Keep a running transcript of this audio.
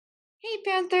Hey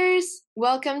Panthers,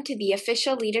 welcome to the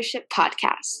Official Leadership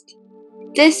Podcast.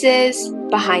 This is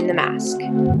Behind the Mask.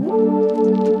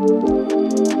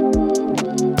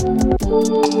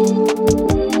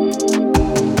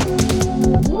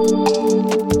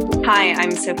 Hi,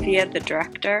 I'm Sophia, the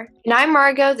director. And I'm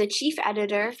Margot, the chief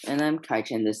editor. And I'm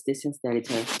Kai-Chen, the assistant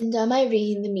editor. And I'm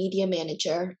Irene, the media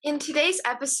manager. In today's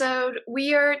episode,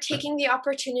 we are taking the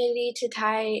opportunity to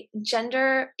tie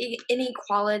gender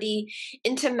inequality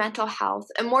into mental health,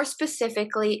 and more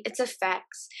specifically, its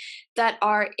effects that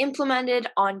are implemented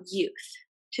on youth.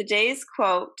 Today's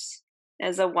quote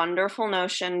is a wonderful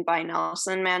notion by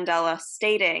Nelson Mandela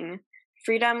stating,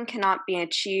 "Freedom cannot be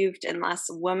achieved unless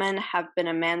women have been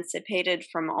emancipated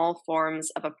from all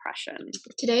forms of oppression."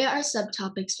 Today, our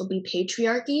subtopics will be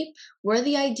patriarchy, where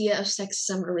the idea of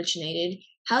sexism originated,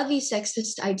 how these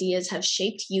sexist ideas have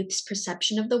shaped youth's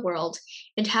perception of the world,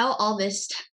 and how all this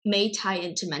may tie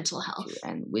into mental health.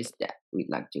 And with that,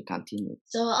 we'd like to continue.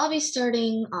 So I'll be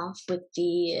starting off with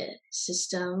the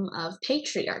system of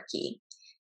patriarchy.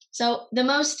 So the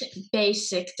most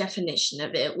basic definition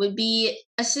of it would be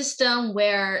a system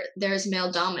where there's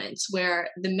male dominance, where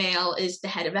the male is the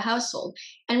head of a household.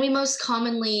 And we most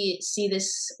commonly see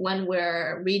this when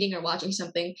we're reading or watching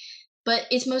something, but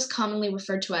it's most commonly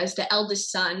referred to as the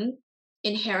eldest son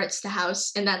inherits the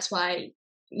house. And that's why,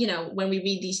 when we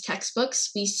read these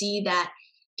textbooks, we see that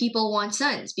people want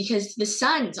sons because the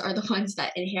sons are the ones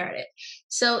that inherit it.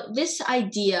 So this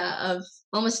idea of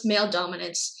almost male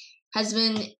dominance has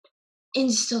been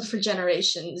instilled for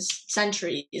generations,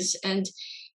 centuries, and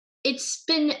it's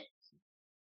been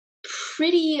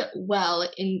pretty well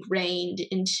ingrained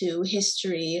into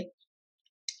history,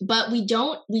 but we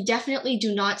definitely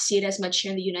do not see it as much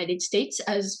here in the United States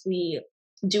as we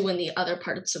do in the other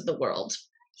parts of the world.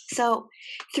 So,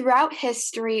 throughout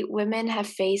history, women have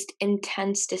faced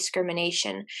intense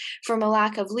discrimination from a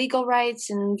lack of legal rights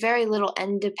and very little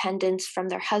independence from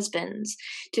their husbands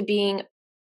to being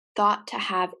thought to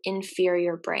have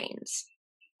inferior brains.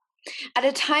 At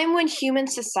a time when human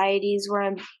societies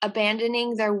were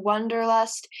abandoning their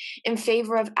wanderlust in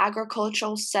favor of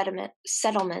agricultural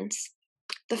settlements,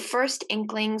 the first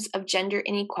inklings of gender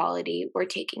inequality were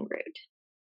taking root.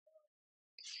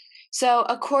 So,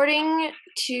 according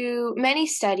to many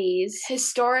studies,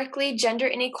 historically, gender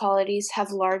inequalities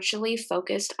have largely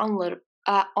focused on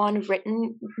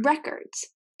written records.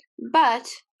 But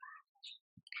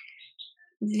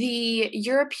the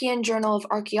European Journal of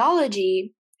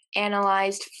Archaeology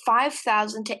analyzed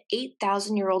 5,000 to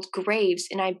 8,000-year-old graves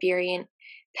in Iberian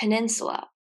Peninsula,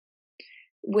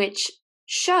 which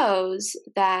shows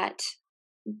that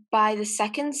by the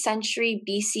 2nd century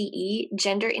BCE,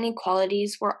 gender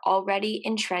inequalities were already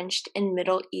entrenched in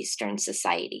Middle Eastern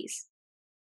societies.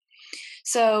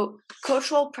 So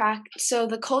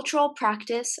the cultural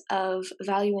practice of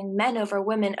valuing men over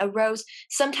women arose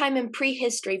sometime in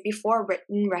prehistory before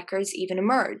written records even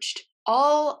emerged.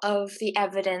 All of the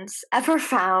evidence ever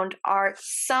found are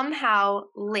somehow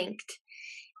linked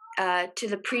to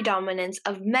the predominance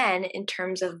of men in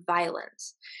terms of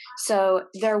violence. So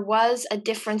there was a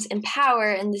difference in power,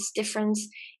 and this difference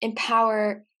in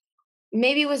power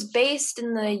maybe was based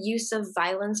in the use of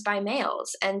violence by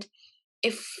males. And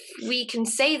if we can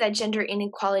say that gender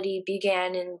inequality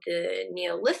began in the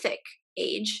Neolithic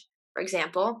age, for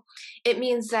example, it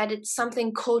means that it's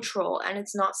something cultural and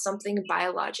it's not something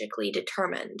biologically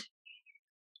determined.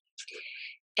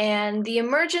 And the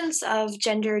emergence of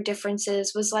gender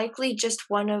differences was likely just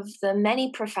one of the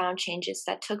many profound changes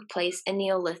that took place in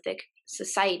Neolithic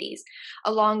societies,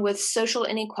 along with social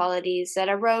inequalities that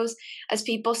arose as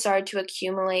people started to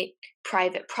accumulate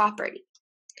private property.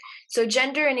 So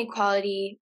gender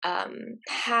inequality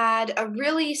had a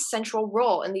really central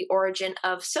role in the origin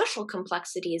of social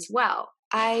complexity as well.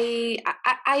 I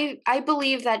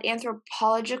believe that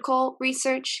anthropological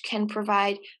research can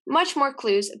provide much more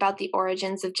clues about the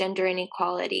origins of gender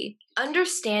inequality.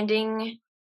 Understanding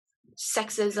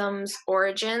sexism's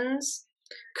origins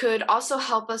could also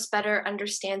help us better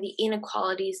understand the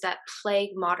inequalities that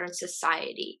plague modern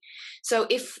society. So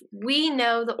if we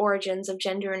know the origins of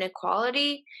gender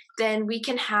inequality, then we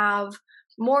can have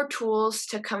more tools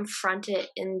to confront it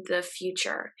in the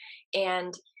future.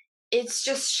 And it's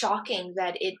just shocking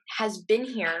that it has been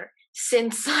here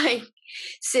since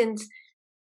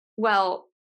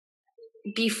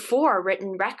before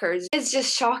written records. It's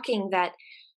just shocking that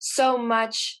so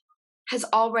much has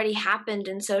already happened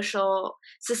in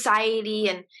society,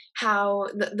 and how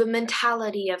the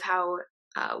mentality of how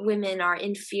women are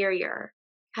inferior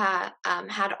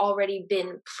had already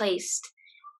been placed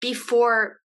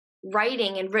before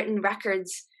writing and written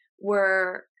records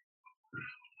were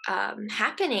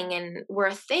happening and were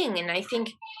a thing. And I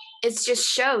think it just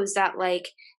shows that like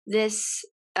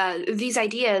these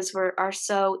ideas are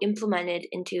so implemented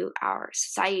into our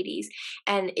societies,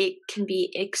 and it can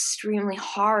be extremely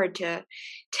hard to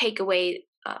take away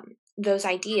those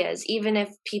ideas, even if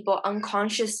people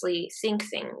unconsciously think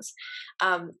things.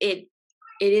 It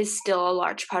is still a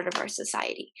large part of our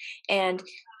society. And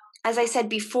as I said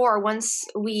before, once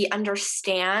we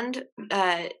understand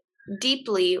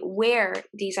deeply where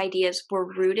these ideas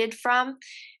were rooted from,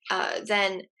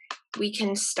 then we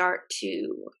can start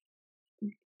to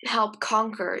help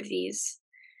conquer these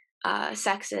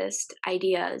sexist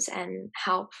ideas and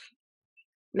help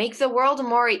make the world a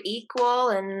more equal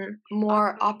and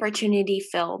more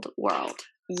opportunity-filled world.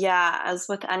 Yeah, as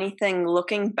with anything,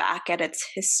 looking back at its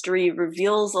history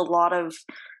reveals a lot of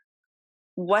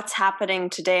what's happening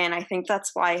today. And I think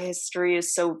that's why history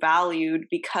is so valued,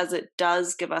 because it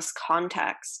does give us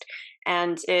context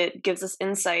and it gives us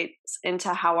insights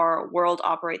into how our world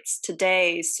operates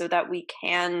today, so that we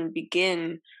can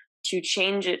begin to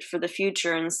change it for the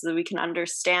future, and so that we can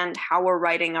understand how we're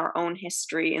writing our own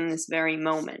history in this very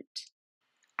moment.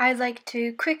 I'd like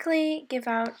to quickly give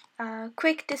out a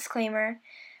quick disclaimer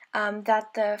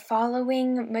that the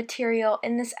following material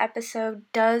in this episode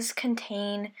does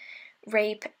contain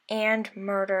rape and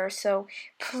murder, so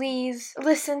please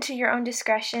listen to your own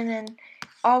discretion and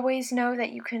always know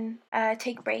that you can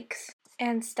take breaks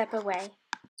and step away.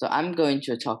 So I'm going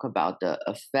to talk about the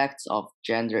effects of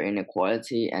gender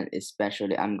inequality, and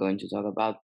especially I'm going to talk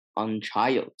about on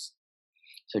child.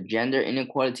 So gender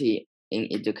inequality in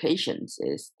education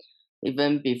is,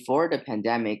 even before the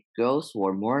pandemic, girls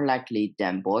were more likely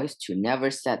than boys to never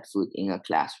set foot in a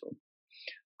classroom.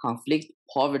 Conflict,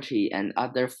 poverty, and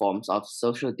other forms of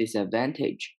social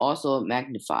disadvantage also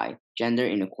magnify gender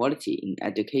inequality in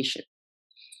education.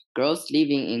 Girls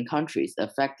living in countries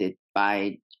affected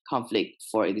by conflict,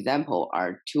 for example,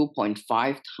 are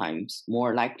 2.5 times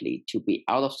more likely to be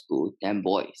out of school than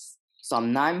boys.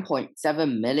 Some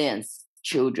 9.7 million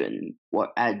children were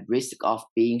at risk of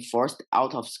being forced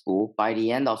out of school by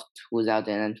the end of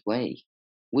 2020,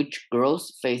 which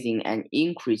girls facing an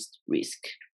increased risk.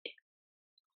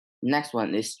 Next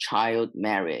one is child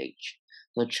marriage.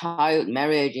 So child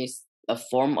marriage is a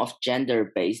form of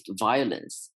gender-based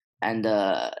violence and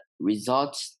the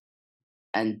result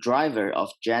and driver of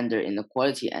gender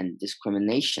inequality and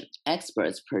discrimination.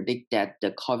 Experts predict that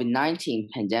the COVID-19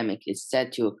 pandemic is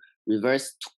set to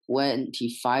reverse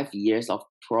 25 years of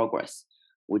progress,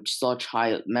 which saw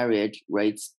child marriage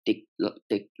rates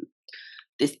decline.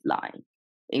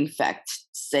 In fact,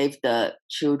 Save the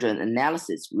Children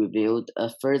analysis revealed a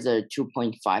further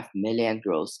 2.5 million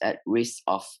girls at risk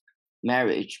of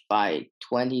marriage by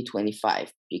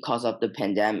 2025 because of the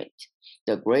pandemic,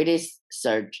 the greatest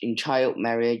surge in child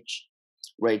marriage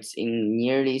rates in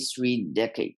nearly 3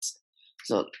 decades.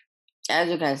 So, as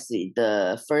you can see,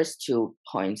 the first 2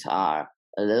 points are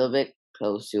a little bit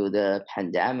close to the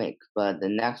pandemic, but the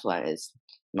next one is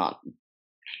not.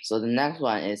 So the next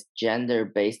one is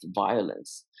gender-based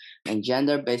violence. And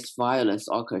gender-based violence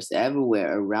occurs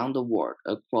everywhere around the world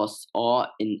across all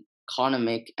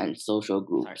economic and social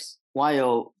groups.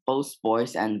 While both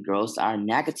boys and girls are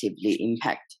negatively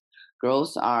impacted,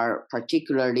 girls are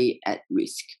particularly at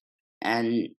risk.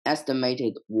 An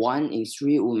estimated 1 in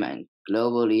 3 women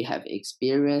globally have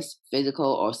experienced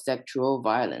physical or sexual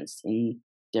violence in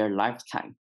their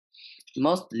lifetime,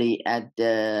 mostly at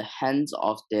the hands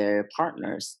of their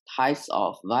partners. Types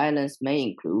of violence may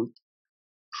include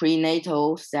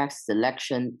prenatal sex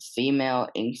selection, female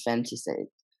infanticide,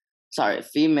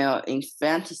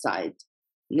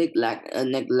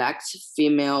 neglect,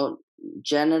 female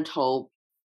genital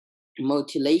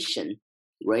mutilation,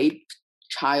 rape,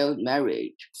 child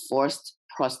marriage, forced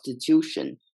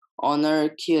prostitution, honor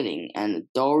killing, and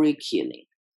dowry killing.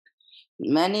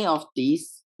 Many of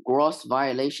these gross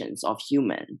violations of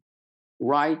human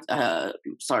rights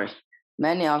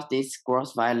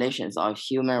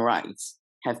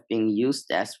have been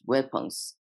used as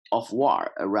weapons of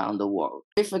war around the world.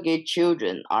 Refugee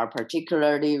children are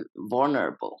particularly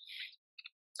vulnerable.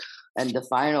 And the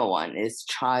final one is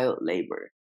child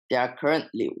labor. There are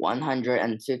currently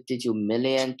 152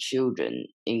 million children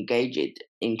engaged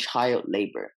in child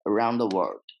labor around the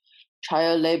world.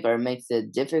 Child labor makes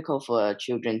it difficult for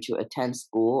children to attend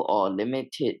school or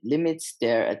limits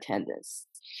their attendance,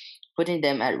 putting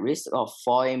them at risk of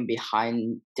falling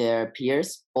behind their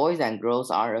peers. Boys and girls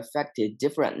are affected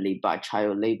differently by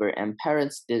child labor, and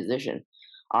parents' decisions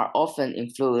are often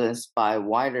influenced by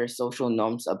wider social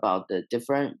norms about the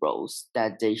different roles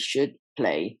that they should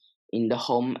play in the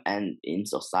home and in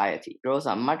society. Girls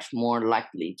are much more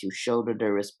likely to shoulder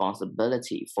the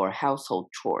responsibility for household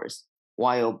chores,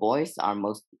 while boys are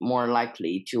more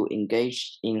likely to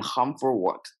engage in harmful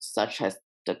work such as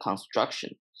the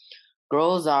construction.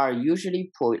 Girls are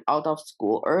usually pulled out of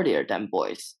school earlier than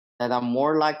boys, that are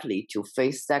more likely to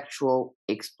face sexual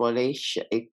exploitation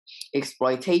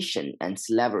and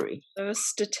slavery. Those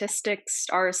statistics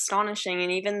are astonishing,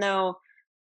 and even though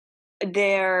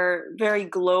they're very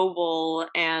global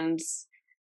and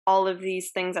all of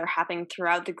these things are happening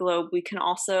throughout the globe, we can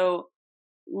also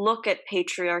look at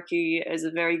patriarchy as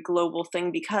a very global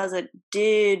thing because it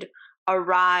did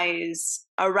arise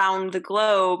around the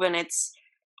globe, and it's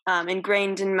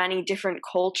ingrained in many different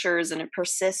cultures, and it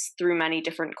persists through many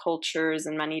different cultures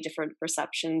and many different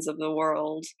perceptions of the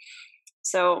world.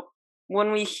 So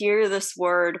when we hear this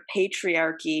word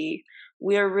patriarchy,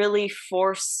 we are really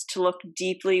forced to look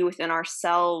deeply within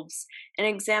ourselves and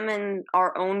examine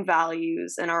our own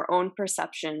values and our own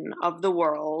perception of the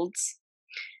world.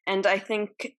 And I think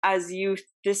as youth,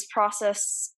 this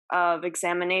process of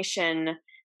examination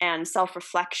and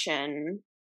self-reflection,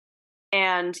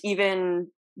 and even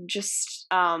just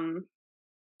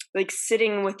like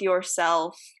sitting with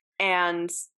yourself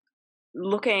and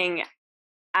looking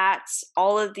at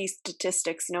all of these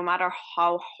statistics, no matter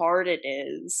how hard it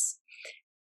is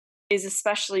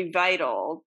especially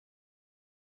vital.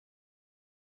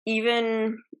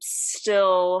 Even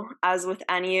still, as with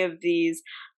any of these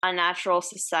unnatural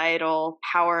societal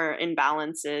power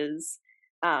imbalances,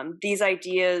 these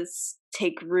ideas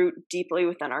take root deeply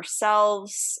within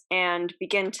ourselves and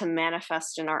begin to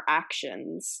manifest in our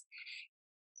actions.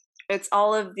 It's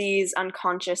all of these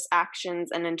unconscious actions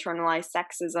and internalized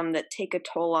sexism that take a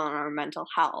toll on our mental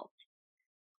health.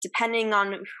 Depending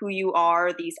on who you are,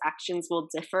 these actions will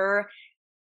differ,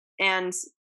 and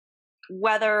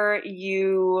whether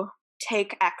you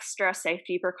take extra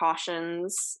safety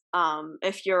precautions,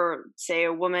 if you're, say,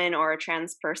 a woman or a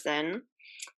trans person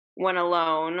when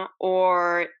alone,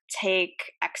 or take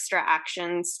extra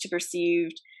actions to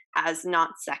perceived as not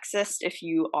sexist if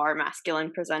you are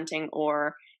masculine presenting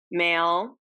or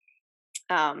male,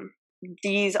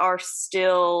 these are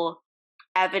still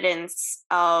evidence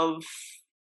of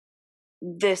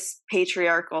this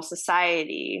patriarchal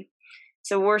society.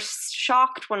 So we're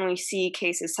shocked when we see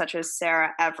cases such as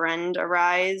Sarah Everand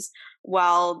arise,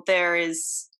 while there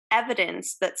is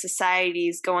evidence that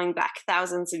societies going back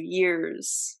thousands of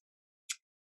years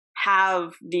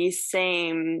have these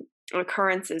same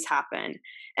occurrences happen.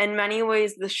 In many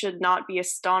ways, this should not be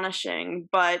astonishing,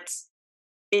 but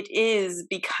it is,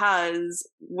 because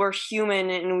we're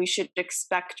human and we should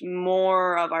expect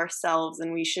more of ourselves,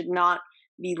 and we should not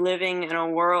be living in a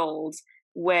world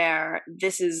where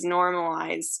this is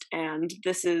normalized and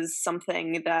this is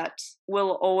something that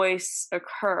will always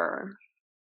occur.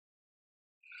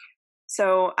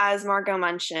 So, as Margot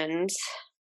mentioned,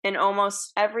 in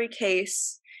almost every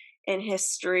case in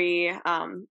history,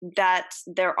 that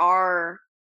there are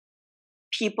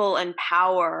people in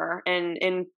power and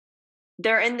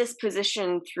they're in this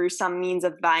position through some means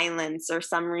of violence or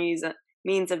some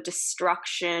means of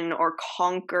destruction or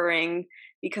conquering,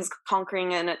 because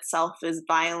conquering in itself is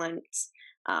violent,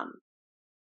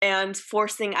 and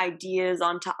forcing ideas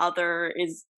onto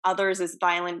others is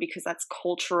violent because that's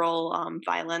cultural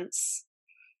violence.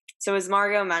 So as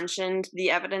Margot mentioned,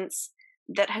 the evidence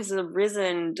that has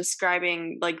arisen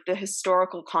describing like the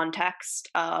historical context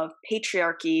of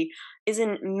patriarchy is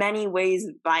in many ways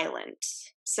violent.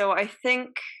 So I think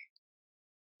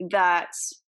that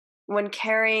when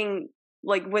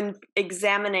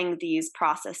examining these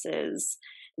processes,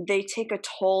 they take a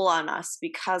toll on us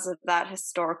because of that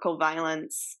historical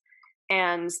violence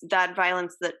and that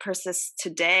violence that persists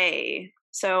today.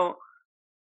 So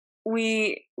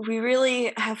we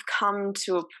really have come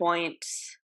to a point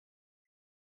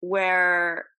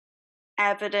where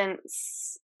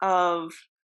evidence of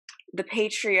the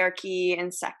patriarchy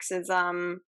and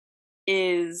sexism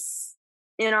is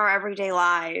in our everyday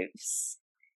lives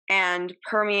and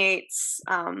permeates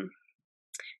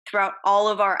throughout all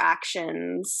of our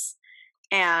actions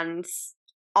and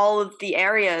all of the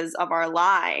areas of our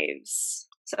lives.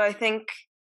 So I think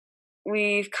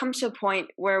we've come to a point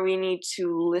where we need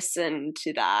to listen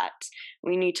to that.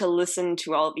 We need to listen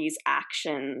to all these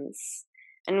actions.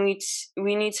 And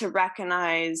we need to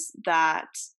recognize that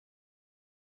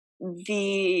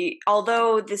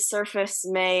although the surface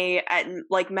may,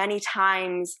 many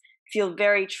times, feel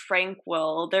very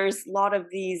tranquil, there's a lot of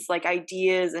these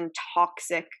ideas and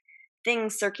toxic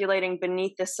things circulating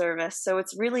beneath the surface. So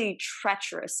it's really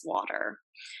treacherous water.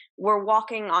 we're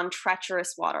walking on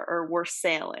treacherous water, or we're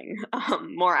sailing,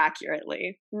 more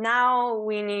accurately. Now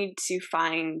we need to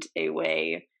find a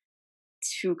way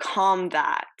to calm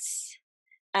that.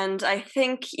 And I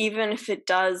think even if it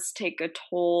does take a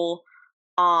toll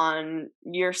on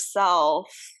yourself,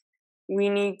 we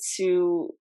need to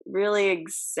really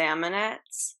examine it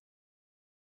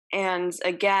and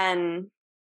again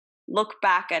look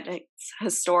back at its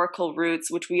historical roots,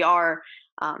 which we are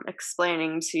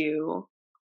explaining to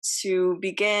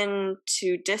begin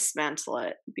to dismantle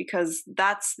it, because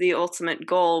that's the ultimate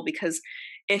goal. Because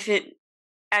if it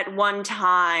at one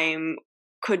time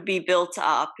could be built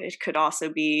up, it could also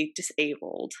be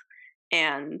disabled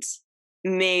and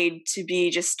made to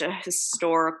be just a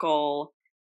historical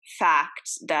fact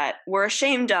that we're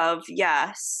ashamed of,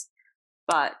 yes,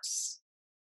 but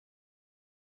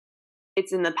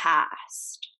it's in the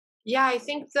past. Yeah, I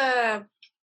think the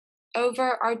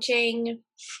overarching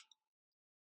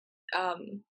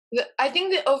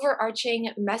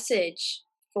message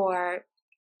for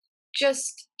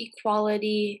just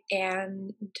equality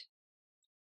and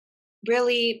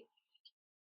really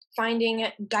finding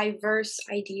diverse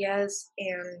ideas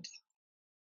and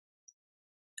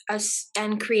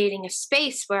creating a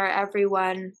space where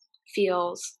everyone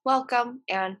feels welcome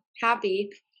and happy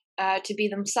to be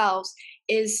themselves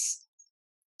is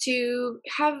to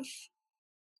have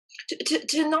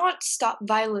to not stop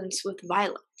violence with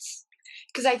violence.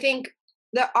 Because I think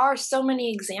there are so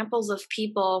many examples of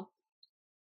people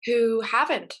who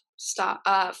haven't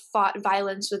fought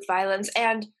violence with violence,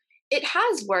 and it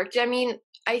has worked. I mean,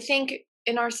 I think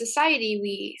in our society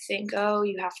we think, oh,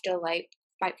 you have to like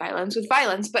fight violence with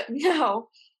violence, but no.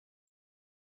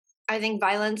 I think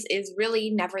violence is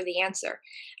really never the answer.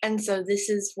 And so this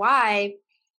is why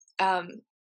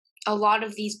a lot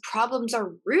of these problems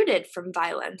are rooted from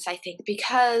violence, I think,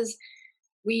 because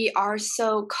we are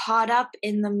so caught up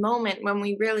in the moment when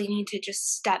we really need to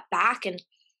just step back and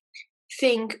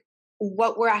think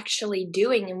what we're actually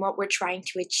doing and what we're trying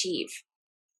to achieve.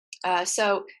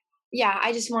 So, yeah,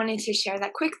 I just wanted to share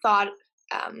that quick thought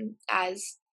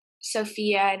as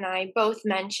Sophia and I both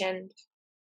mentioned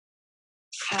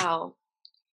how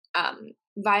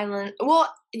violent,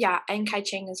 well, yeah, and Kai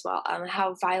Cheng as well,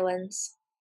 how violence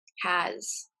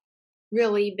has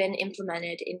really been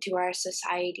implemented into our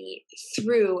society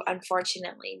through,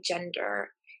 unfortunately, gender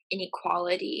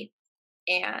inequality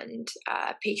and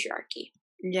patriarchy.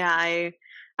 Yeah,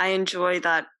 I enjoy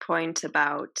that point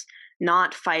about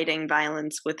not fighting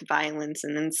violence with violence,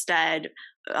 and instead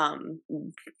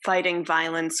fighting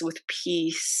violence with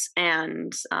peace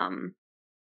and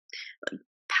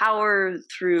power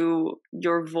through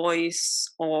your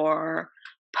voice or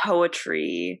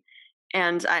poetry.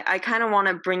 And I kind of want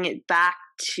to bring it back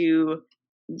to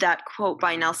that quote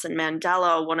by Nelson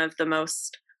Mandela, one of the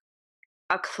most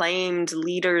acclaimed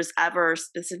leaders ever,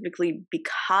 specifically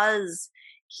because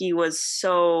he was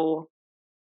so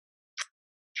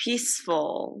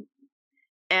peaceful.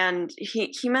 And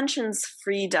he mentions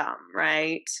freedom,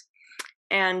 right?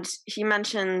 And he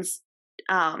mentions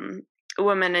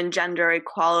women and gender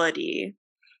equality.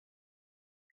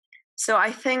 So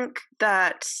I think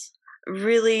that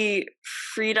really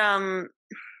freedom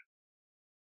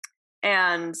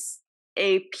and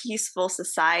a peaceful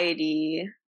society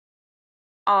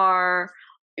are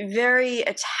very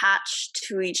attached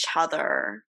to each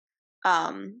other,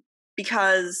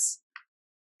 because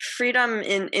freedom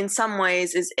in some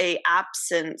ways is a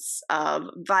absence of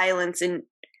violence in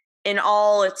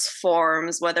all its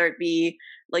forms, whether it be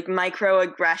like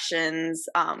microaggressions,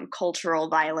 cultural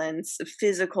violence,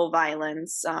 physical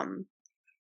violence.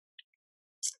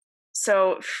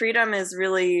 So freedom is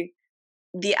really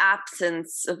the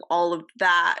absence of all of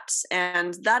that,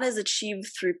 and that is achieved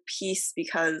through peace,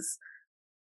 because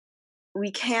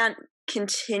we can't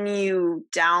continue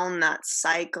down that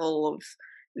cycle of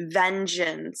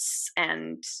vengeance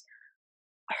and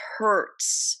hurt,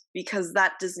 because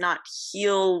that does not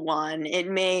heal one. It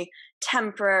may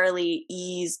temporarily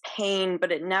ease pain,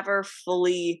 but it never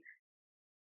fully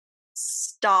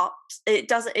stops.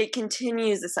 It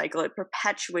continues the cycle. It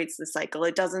perpetuates the cycle.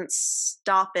 It doesn't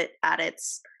stop it at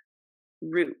its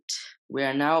root. We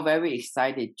are now very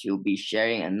excited to be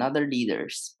sharing another leader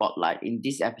spotlight in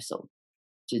this episode.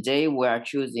 Today we are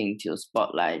choosing to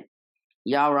spotlight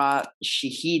Yara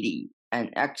Shahidi,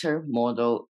 an actor,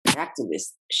 model, and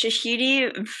activist.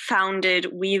 Shahidi founded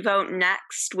We Vote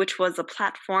Next, which was a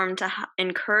platform to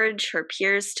encourage her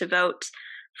peers to vote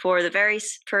for the very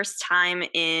first time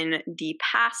in the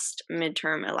past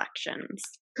midterm elections.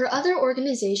 Her other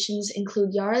organizations include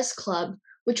Yara's Club,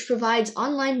 which provides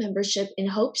online membership in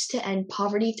hopes to end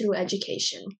poverty through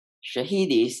education.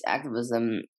 Shahidi's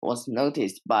activism was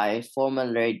noticed by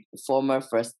former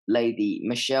First Lady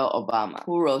Michelle Obama,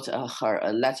 who wrote her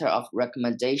a letter of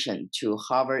recommendation to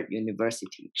Harvard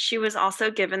University. She was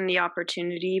also given the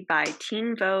opportunity by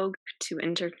Teen Vogue to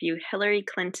interview Hillary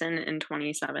Clinton in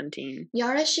 2017.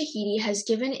 Yara Shahidi has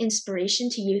given inspiration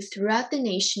to youth throughout the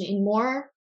nation in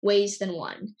more ways than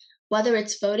one. Whether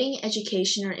it's voting,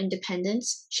 education, or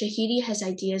independence, Shahidi has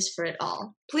ideas for it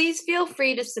all. Please feel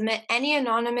free to submit any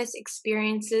anonymous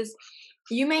experiences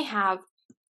you may have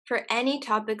for any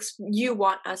topics you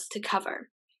want us to cover.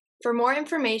 For more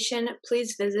information,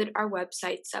 please visit our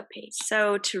website subpage.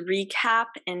 So, to recap,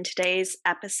 in today's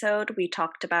episode, we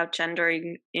talked about gender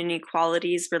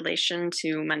inequality's relation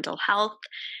to mental health,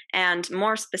 and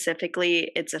more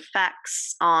specifically, its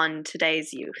effects on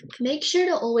today's youth. Make sure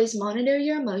to always monitor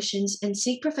your emotions and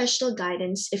seek professional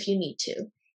guidance if you need to.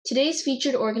 Today's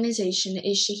featured organization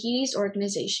is Shahidi's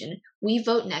organization, We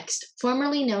Vote Next,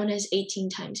 formerly known as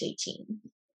 18x18.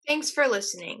 Thanks for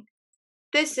listening.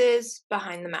 This is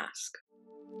Behind the Mask.